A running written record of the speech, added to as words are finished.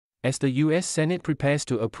As the U.S. Senate prepares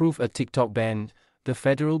to approve a TikTok ban, the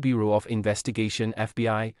Federal Bureau of Investigation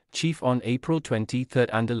 (FBI) chief on April 23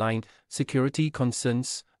 underlined security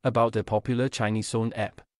concerns about the popular Chinese-owned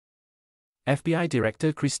app. FBI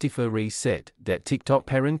Director Christopher Wray said that TikTok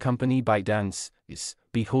parent company ByteDance is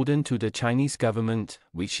beholden to the Chinese government,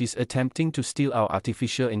 which is attempting to steal our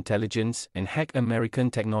artificial intelligence and hack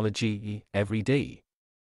American technology every day.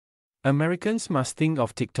 Americans must think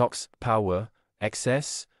of TikTok's power,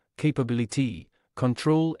 access, capability,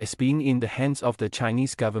 control as being in the hands of the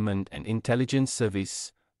Chinese government and intelligence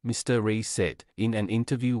service, Mr. Wray said in an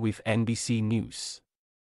interview with NBC News.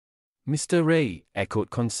 Mr. Wray echoed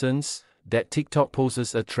concerns that TikTok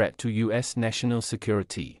poses a threat to U.S. national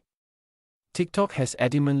security. TikTok has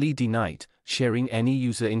adamantly denied sharing any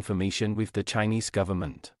user information with the Chinese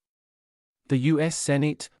government. The U.S.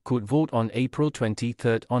 Senate could vote on April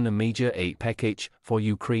 23 on a major aid package for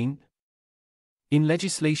Ukraine, in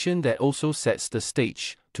legislation that also sets the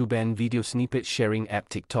stage to ban video snippet sharing app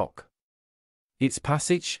TikTok. Its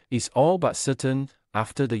passage is all but certain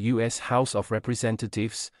after the U.S. House of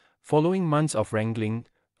Representatives, following months of wrangling,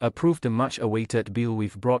 approved the much-awaited bill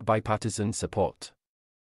with broad bipartisan support.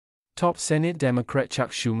 Top Senate Democrat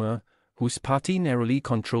Chuck Schumer, whose party narrowly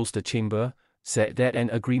controls the chamber, said that an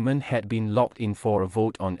agreement had been locked in for a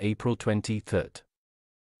vote on April 23.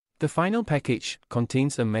 The final package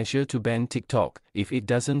contains a measure to ban TikTok if it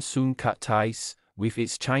doesn't soon cut ties with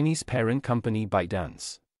its Chinese parent company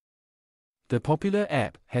ByteDance. The popular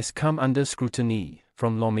app has come under scrutiny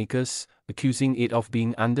from lawmakers, accusing it of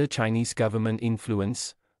being under Chinese government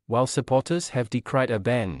influence, while supporters have decried a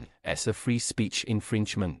ban as a free speech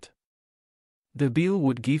infringement. The bill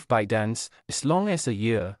would give ByteDance as long as a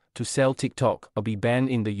year to sell TikTok or be banned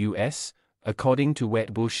in the US, according to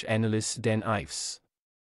Wedbush analyst Dan Ives.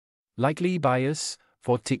 Likely buyers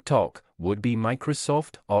for TikTok would be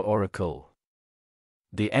Microsoft or Oracle,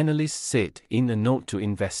 the analyst said in a note to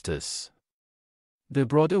investors. The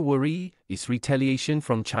broader worry is retaliation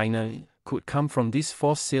from China could come from this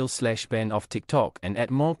forced sale/ban of TikTok and add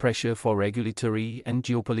more pressure for regulatory and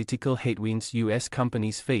geopolitical headwinds US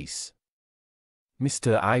companies face.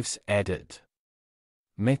 Mr. Ives added.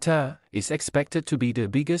 Meta is expected to be the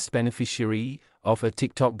biggest beneficiary of a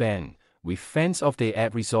TikTok ban, with fans of the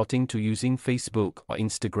app resorting to using Facebook or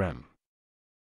Instagram.